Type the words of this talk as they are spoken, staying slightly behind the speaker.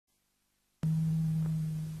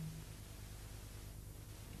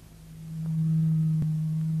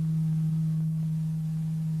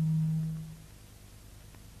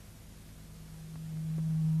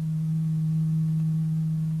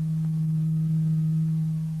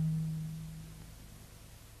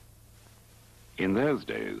In those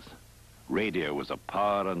days, radio was a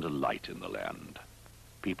power and a light in the land.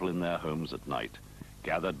 People in their homes at night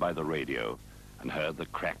gathered by the radio and heard the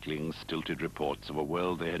crackling, stilted reports of a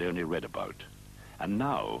world they had only read about, and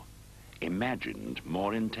now imagined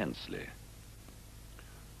more intensely.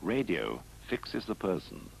 Radio fixes the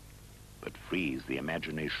person, but frees the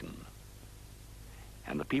imagination.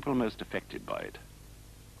 And the people most affected by it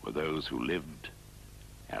were those who lived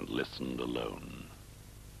and listened alone.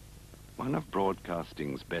 One of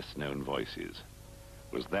broadcasting's best-known voices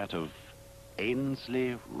was that of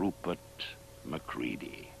Ainsley Rupert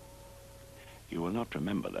Macready. You will not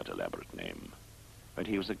remember that elaborate name, but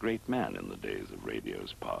he was a great man in the days of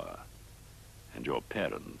radio's power, and your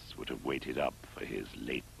parents would have waited up for his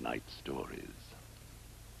late-night stories.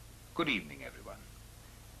 Good evening, everyone.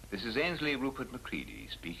 This is Ainsley Rupert Macready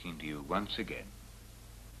speaking to you once again.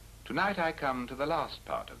 Tonight I come to the last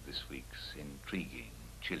part of this week's intriguing,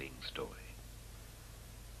 chilling story.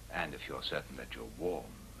 And if you're certain that you're warm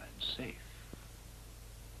and safe,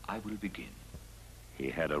 I will begin.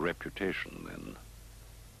 He had a reputation then.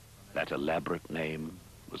 That elaborate name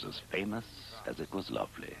was as famous as it was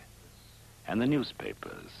lovely. And the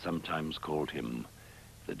newspapers sometimes called him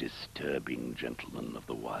the disturbing gentleman of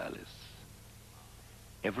the wireless.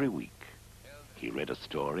 Every week, he read a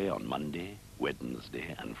story on Monday,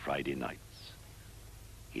 Wednesday, and Friday nights.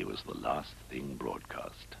 He was the last thing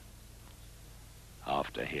broadcast.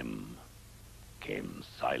 After him came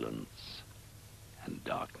silence and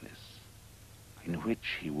darkness, in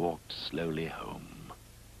which he walked slowly home,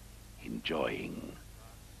 enjoying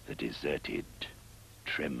the deserted,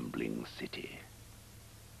 trembling city.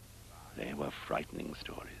 They were frightening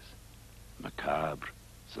stories, macabre,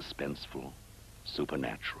 suspenseful,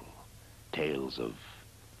 supernatural, tales of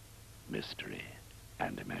mystery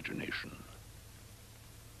and imagination.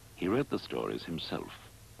 He wrote the stories himself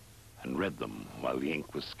and read them while the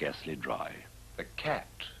ink was scarcely dry. The cat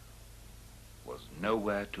was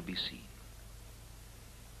nowhere to be seen,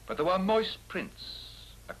 but there were moist prints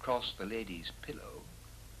across the lady's pillow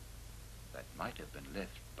that might have been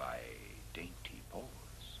left by dainty paws.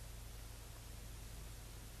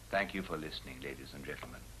 Thank you for listening, ladies and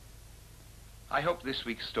gentlemen. I hope this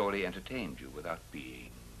week's story entertained you without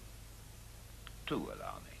being too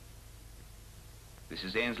alarming. This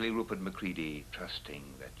is Ainsley Rupert Macready, trusting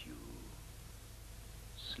that you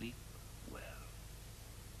sleep well.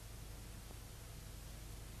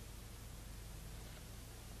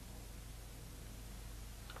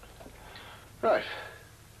 Right.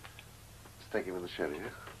 Let's take him in the shed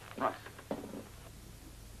here. Right.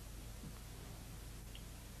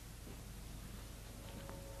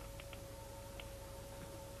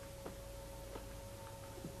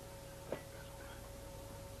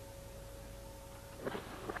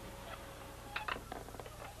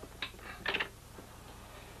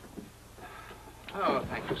 Oh,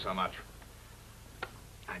 thank you so much.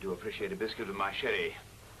 I do appreciate a biscuit with my sherry.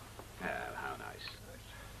 Ah, how nice.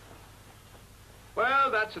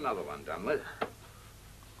 Well, that's another one done with.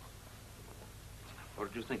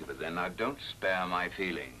 What did you think of it then? Now, don't spare my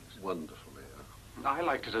feelings. Wonderful, yeah. I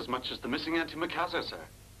liked it as much as the missing antimacassar, sir.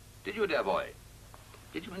 Did you, dear boy?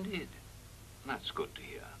 Did you indeed? That's good to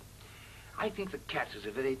hear. I think the cat is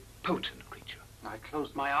a very potent creature. I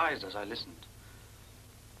closed my eyes as I listened.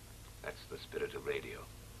 That's the spirit of radio.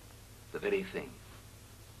 The very thing.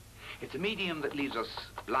 It's a medium that leaves us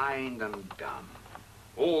blind and dumb.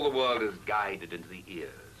 All the world is guided into the ears.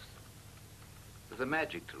 There's a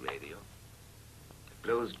magic to radio. It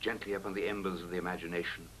blows gently up on the embers of the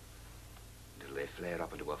imagination until they flare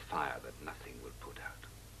up into a fire that nothing will put out.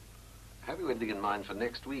 Have you anything in mind for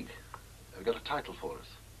next week? Have you got a title for us?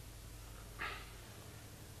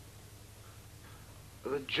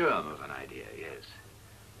 The germ of an idea, yes.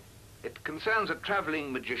 It concerns a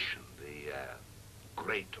traveling magician, the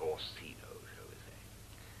great Orsino, shall we say.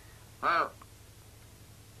 Well,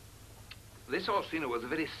 this Orsino was a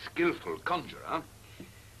very skillful conjurer,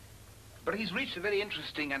 but he's reached a very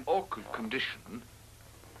interesting and awkward condition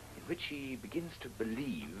in which he begins to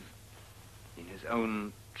believe in his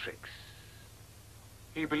own tricks.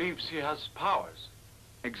 He believes he has powers.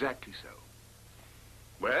 Exactly so.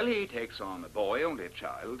 Well, he takes on a boy, only a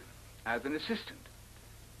child, as an assistant.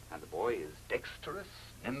 And the boy is dexterous,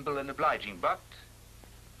 nimble, and obliging, but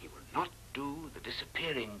he will not do the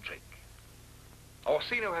disappearing trick.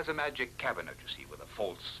 Orsino has a magic cabinet, you see, with a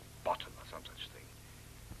false bottom or some such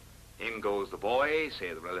thing. In goes the boy,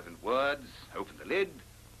 say the relevant words, open the lid.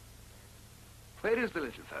 Where is the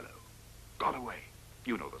little fellow? Gone away.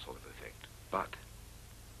 You know the sort of effect. But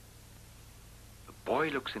the boy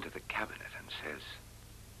looks into the cabinet and says,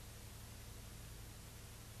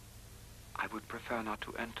 I would prefer not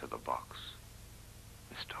to enter the box,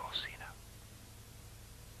 Mr. Orsino.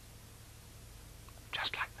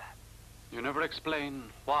 Just like that. You never explain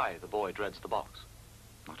why the boy dreads the box.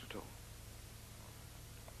 Not at all.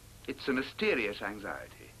 It's a mysterious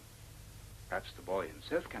anxiety. Perhaps the boy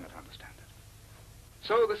himself cannot understand it.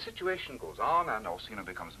 So the situation goes on, and Orsino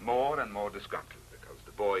becomes more and more disgruntled because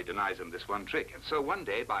the boy denies him this one trick. And so one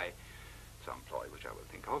day, by some ploy which I will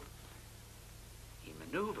think of, he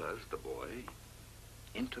maneuvers the boy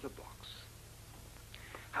into the box.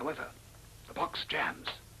 However, the box jams.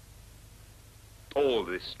 All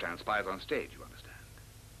this transpires on stage, you understand.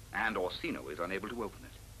 And Orsino is unable to open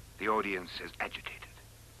it. The audience is agitated.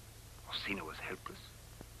 Orsino is helpless.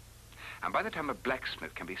 And by the time a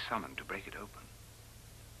blacksmith can be summoned to break it open,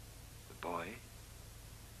 the boy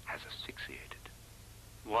has asphyxiated.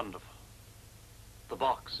 Wonderful. The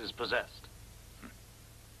box is possessed.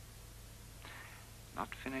 Not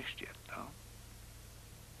finished yet, though.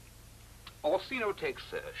 Orsino takes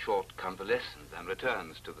a short convalescence and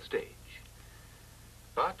returns to the stage.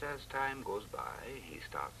 But as time goes by, he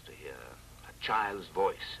starts to hear a child's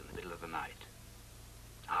voice in the middle of the night,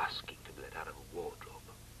 asking to be let out of a wardrobe,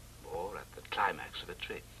 or at the climax of a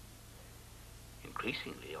trick.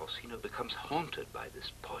 Increasingly, Orsino becomes haunted by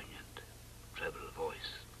this poignant, treble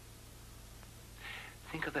voice.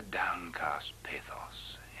 Think of the downcast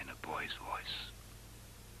pathos in a boy's voice.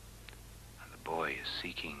 And the boy is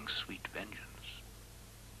seeking sweet vengeance,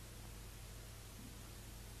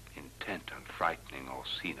 intent on frightening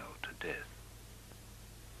Orsino to death.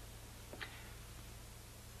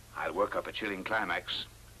 I'll work up a chilling climax.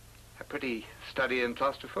 A pretty study in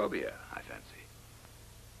claustrophobia, I fancy.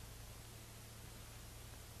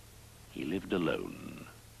 He lived alone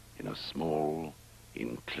in a small,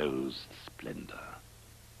 enclosed splendor,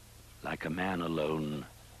 like a man alone,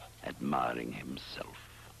 admiring himself.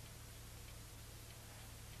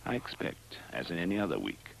 I expect, as in any other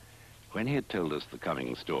week, when he had told us the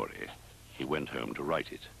coming story, he went home to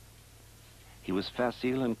write it. He was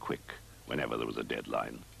facile and quick whenever there was a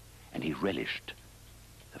deadline, and he relished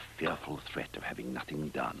the fearful threat of having nothing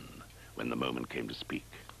done when the moment came to speak.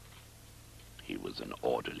 He was an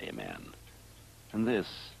orderly man, and this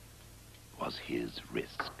was his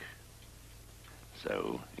risk.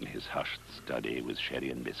 So, in his hushed study with sherry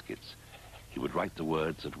and biscuits, he would write the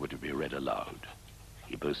words that were to be read aloud.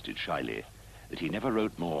 He boasted shyly that he never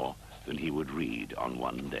wrote more than he would read on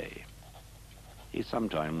one day. He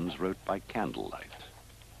sometimes wrote by candlelight,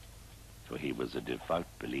 for he was a devout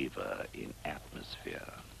believer in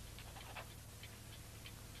atmosphere.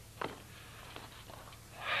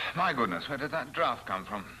 My goodness, where did that draft come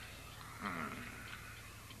from?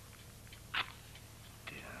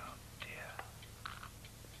 Dear, oh dear.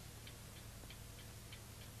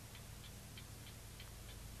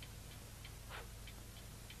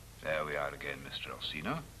 There we are again, Mr.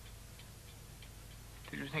 Orsino.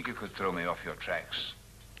 Did you think you could throw me off your tracks?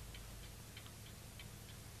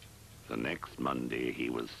 The next Monday, he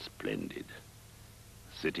was splendid,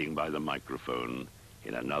 sitting by the microphone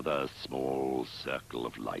in another small circle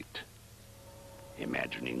of light,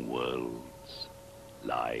 imagining worlds,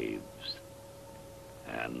 lives,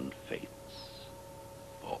 and fates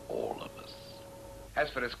for all of us. As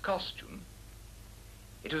for his costume,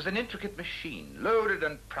 it was an intricate machine, loaded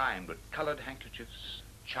and primed with colored handkerchiefs,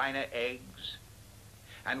 china eggs,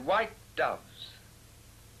 and white doves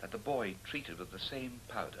that the boy treated with the same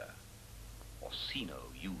powder Orsino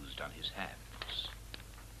used on his hands.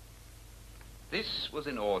 This was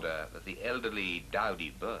in order that the elderly dowdy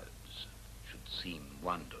birds should seem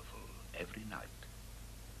wonderful every night.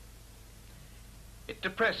 It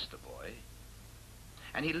depressed the boy,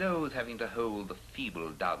 and he loathed having to hold the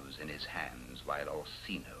feeble doves in his hands while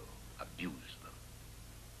Orsino abused them.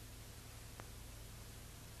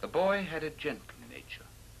 The boy had a gentle nature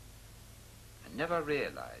and never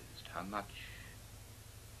realized how much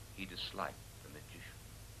he disliked the magician.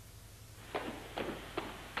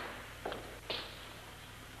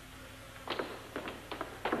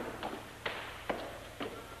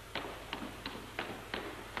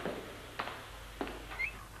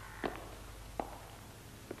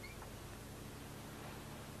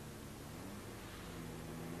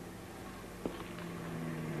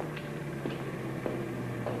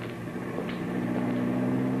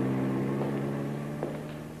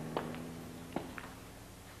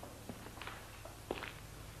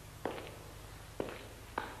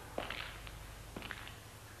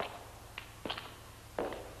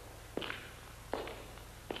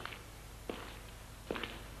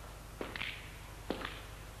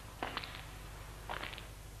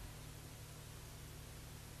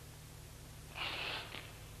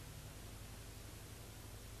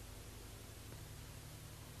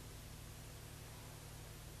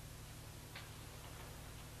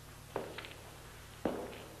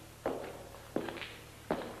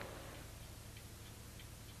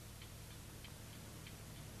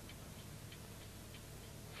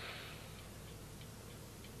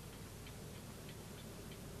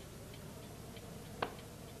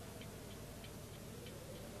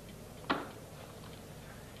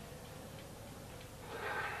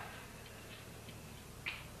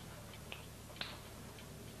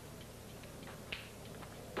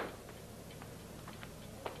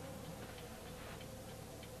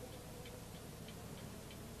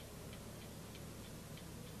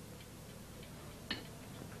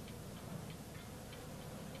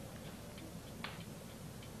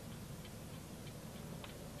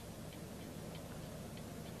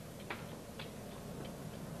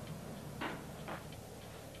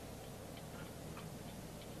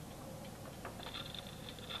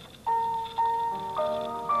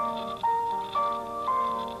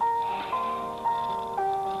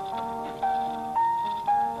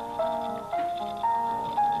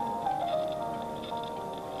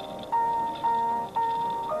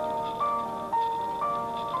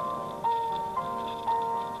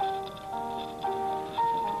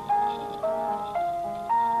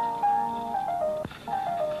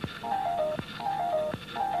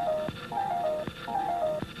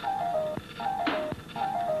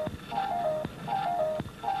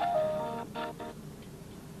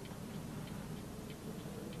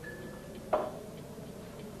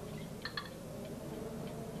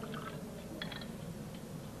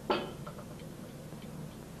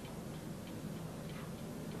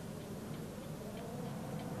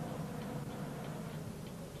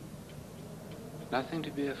 Nothing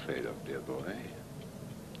to be afraid of, dear boy.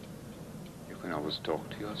 You can always talk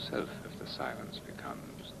to yourself if the silence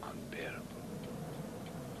becomes unbearable.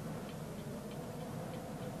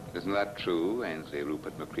 Isn't that true, Ainsley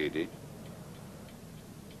Rupert Macready?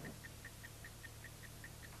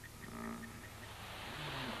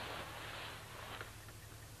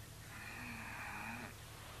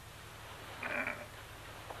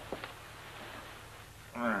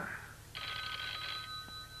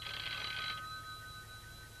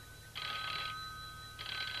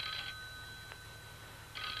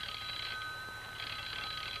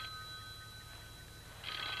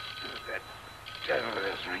 Devil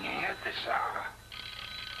is ringing at this hour.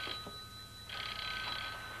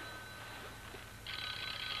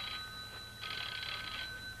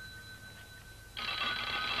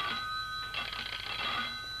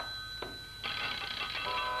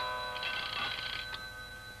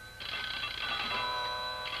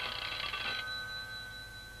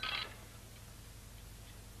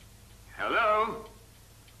 Hello?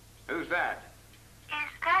 Who's that?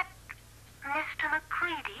 Is that Mr.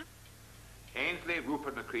 Macready? Ainsley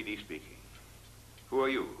Rupert Macready speaking. Who are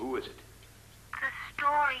you? Who is it? The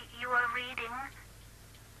story you are reading.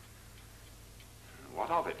 What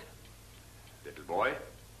of it? Little boy?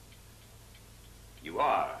 You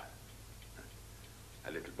are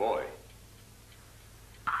a little boy.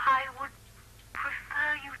 I would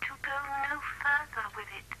prefer you to go no further with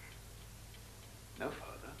it. No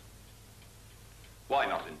further? Why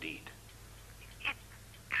not, indeed? It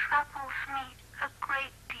troubles me a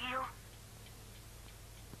great deal.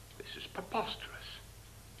 This is preposterous.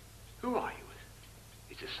 Who are you?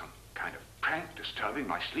 Is this some kind of prank disturbing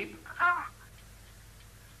my sleep? Oh,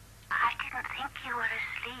 I didn't think you were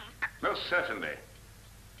asleep. Most certainly.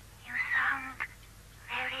 You sound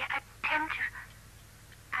very attentive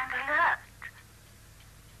and alert.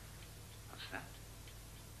 What's that?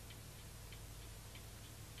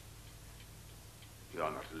 You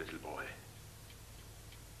are not a little boy.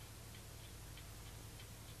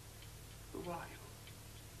 Who are you?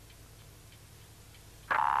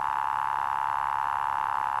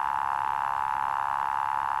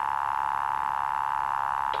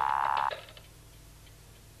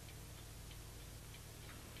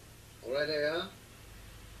 All right, there you are.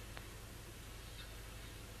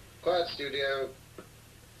 Quiet, studio.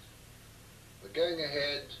 We're going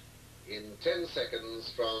ahead in 10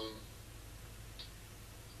 seconds from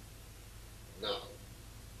now.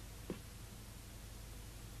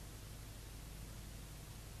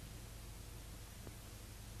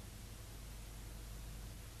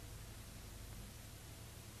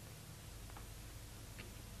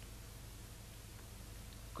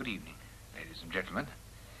 Good evening, ladies and gentlemen.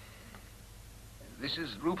 This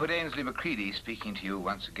is Rupert Ainsley Macready speaking to you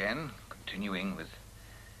once again, continuing with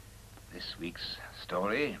this week's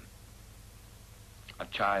story, A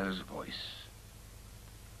Child's Voice.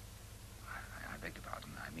 I beg your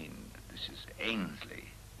pardon, I mean, this is Ainsley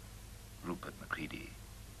Rupert Macready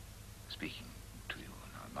speaking to you,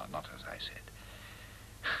 not as I said.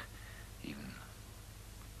 Even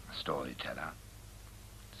a storyteller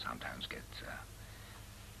sometimes gets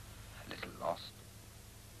a little lost.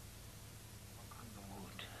 On the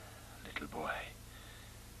wood, little boy,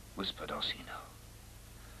 whispered Orsino.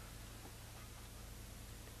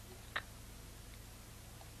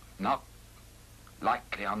 Not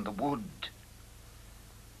lightly on the wood,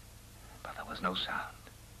 but there was no sound.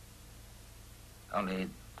 Only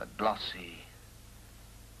the glossy,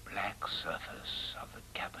 black surface of the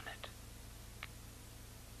cabinet.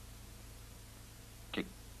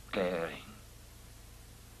 Glaring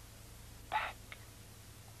back.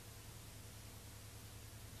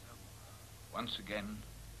 So, once again,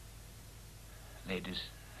 ladies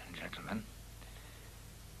and gentlemen,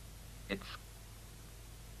 it's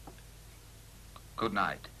good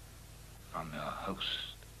night from your host,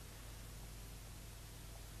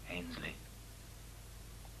 Ainsley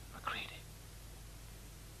Macready.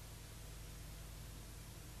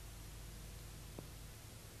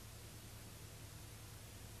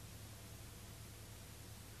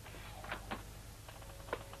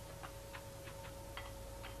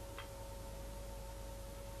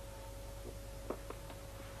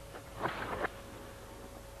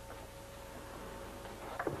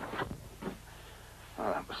 Oh,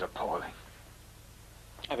 that was appalling.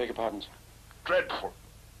 I beg your pardon, sir. Dreadful.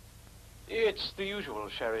 It's the usual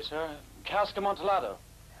sherry, sir. Cask Amontillado.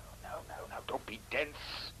 No. Don't be dense.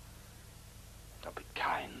 Don't be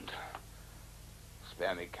kind.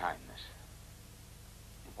 Spare me kindness.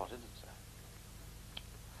 What is it,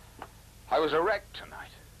 sir? I was a wreck tonight.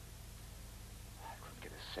 I couldn't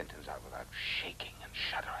get a sentence out without shaking and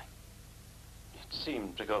shuddering.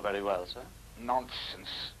 seemed to go very well, sir.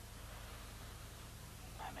 Nonsense.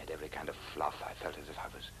 I made every kind of fluff. I felt as if I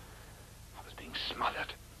was being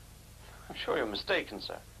smothered. I'm sure you're mistaken,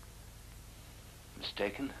 sir.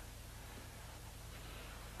 Mistaken?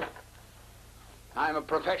 I'm a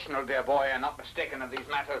professional, dear boy, and not mistaken in these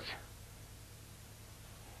matters.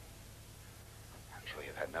 I'm sure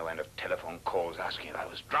you've had no end of telephone calls asking if I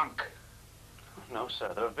was drunk. No,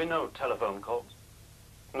 sir. There have been no telephone calls.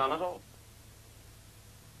 None at all.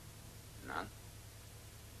 None?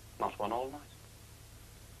 Not one all night.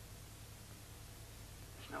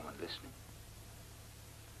 There's no one listening?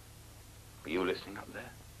 Were you listening up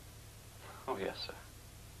there? Oh, yes, sir.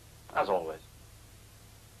 As always.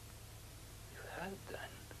 You heard then?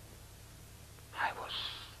 I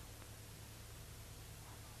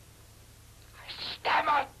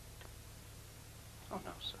stammered! Oh,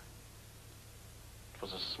 no, sir. It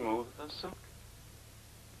was as smooth as silk.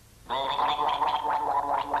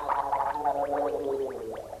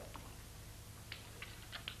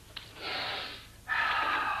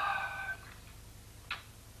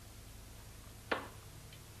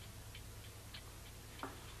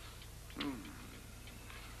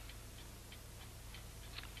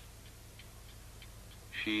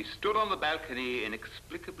 She stood on the balcony,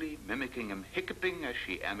 inexplicably mimicking him, hiccuping as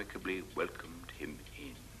she amicably welcomed him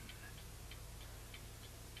in.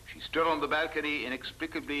 She stood on the balcony,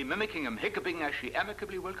 inexplicably mimicking him, hiccuping as she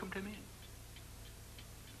amicably welcomed him in.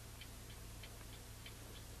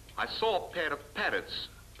 I saw a pair of parrots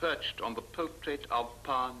perched on the portrait of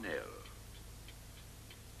Parnell.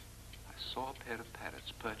 I saw a pair of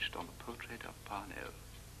parrots perched on the portrait of Parnell.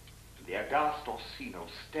 The aghast Orsino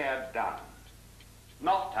stared down,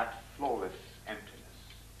 not at flawless emptiness,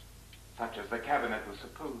 such as the cabinet was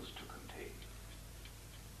supposed to contain,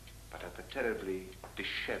 but at the terribly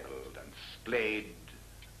disheveled and splayed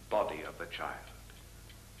body of the child,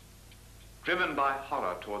 driven by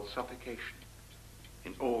horror towards suffocation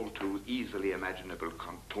in all too easily imaginable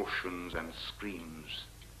contortions and screams,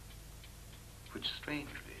 which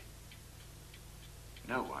strangely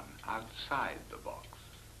no one outside the box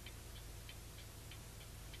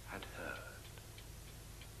had heard.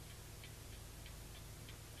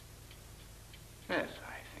 Yes,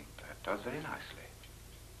 I think that does very nicely.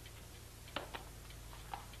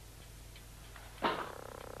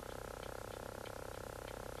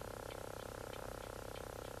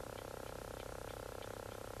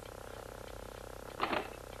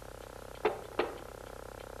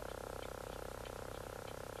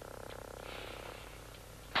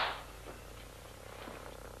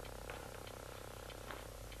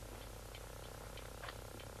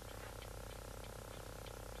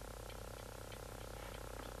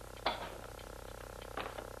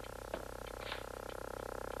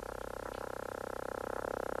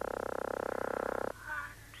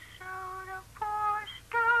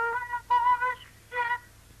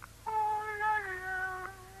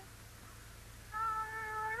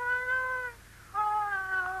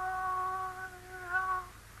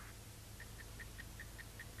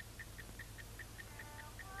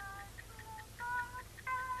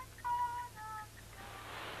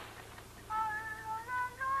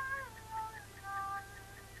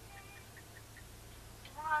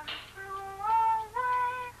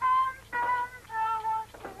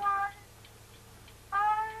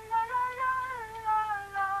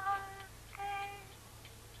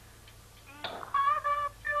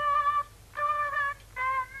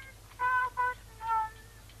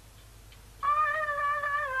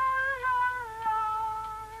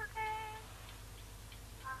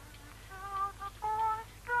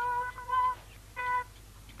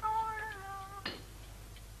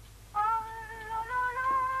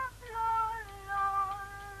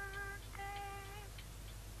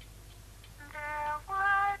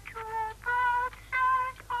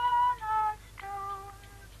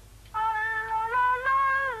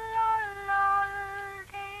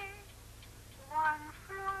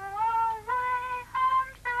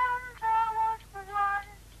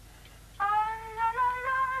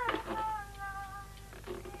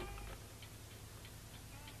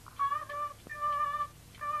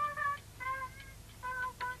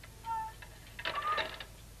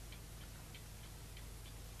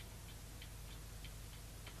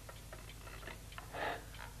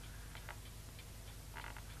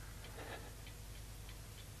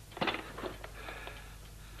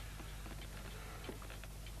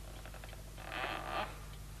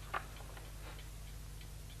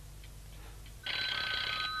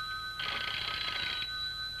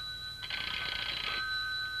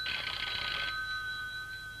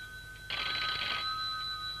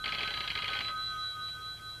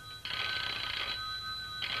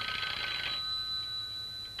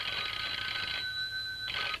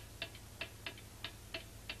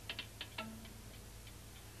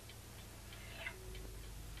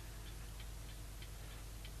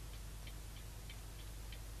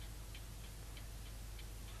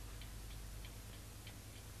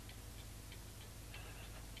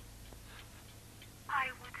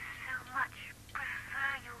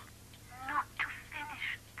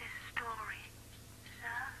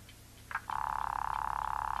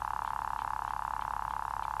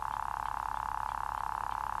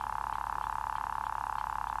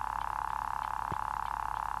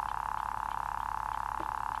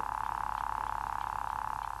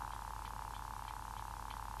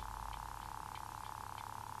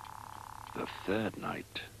 The third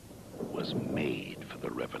night was made for the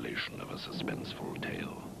revelation of a suspenseful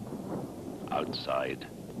tale. Outside,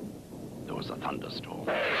 there was a thunderstorm.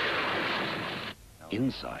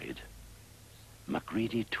 Inside,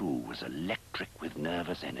 Macready, too, was electric with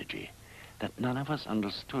nervous energy that none of us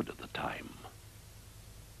understood at the time.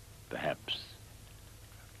 Perhaps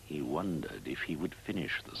he wondered if he would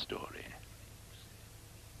finish the story.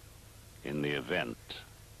 In the event,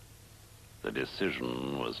 the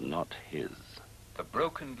decision was not his. The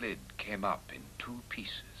broken lid came up in 2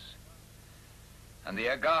 pieces, and the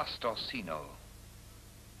aghast Orsino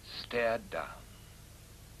stared down,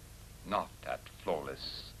 not at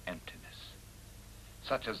flawless emptiness,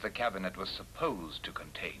 such as the cabinet was supposed to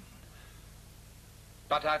contain,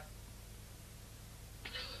 but at...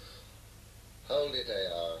 Hold it,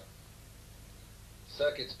 AR.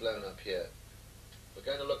 Circuit's blown up here. We're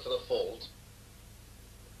going to look for the fault.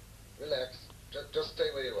 Relax. Just stay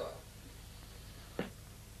where you are.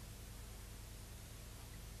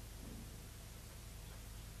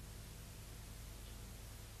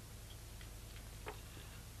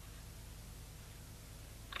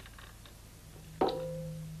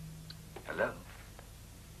 Hello?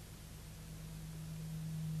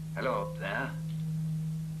 Hello up there?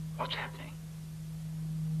 What's happening?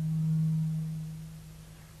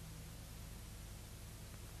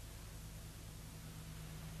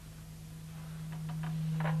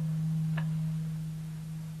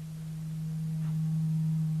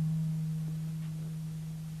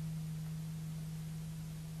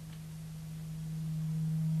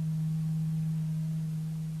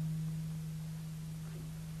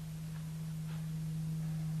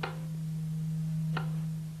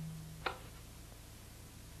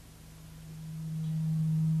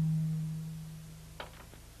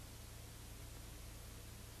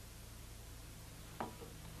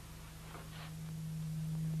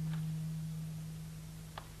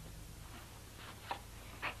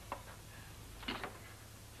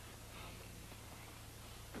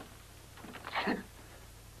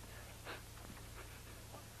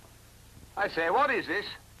 I say, what is this?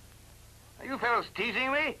 Are you fellas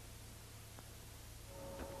teasing me?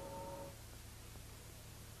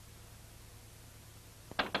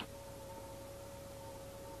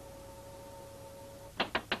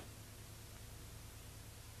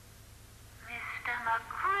 Mr.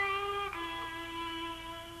 Macready.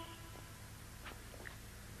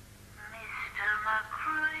 Mr.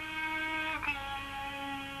 Macready.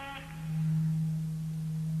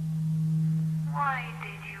 Why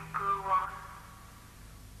did you go on?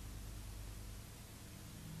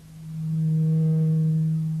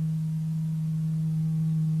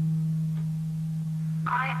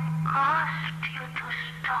 I asked you to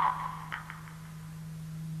stop.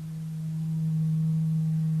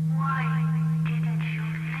 Why didn't you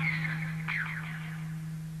listen to me?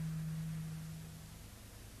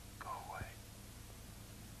 Go away.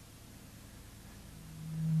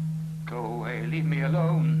 Go away. Leave me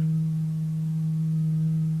alone.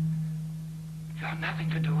 You have nothing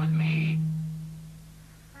to do with me.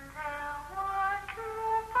 There were 2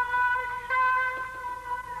 persons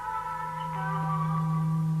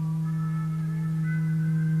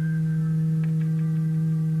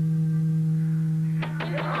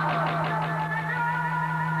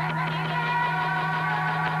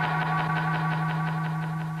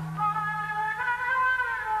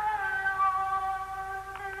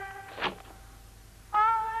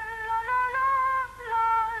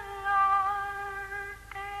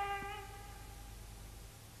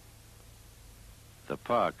The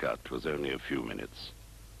power cut was only a few minutes,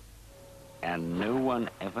 and no one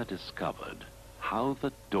ever discovered how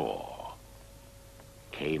the door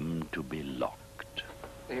came to be locked.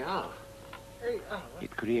 AR.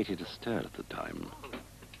 It created a stir at the time,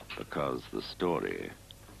 because the story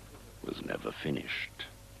was never finished,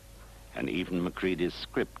 and even Macready's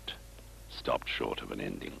script stopped short of an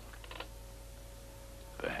ending.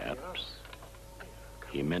 Perhaps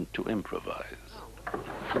he meant to improvise.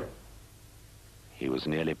 He was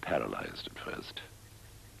nearly paralyzed at first,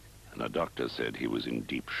 and a doctor said he was in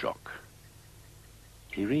deep shock.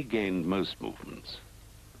 He regained most movements,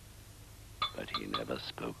 but he never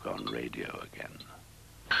spoke on radio again.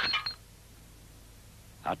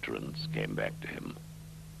 Utterance came back to him,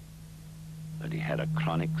 but he had a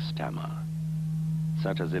chronic stammer,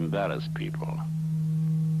 such as embarrassed people,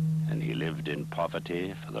 and he lived in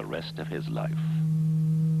poverty for the rest of his life.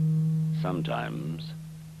 Sometimes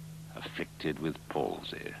afflicted with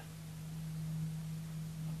palsy.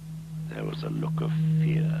 There was a look of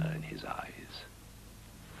fear in his eyes,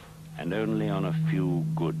 and only on a few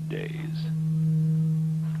good days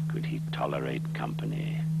could he tolerate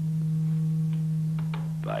company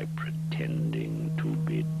by pretending to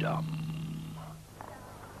be dumb.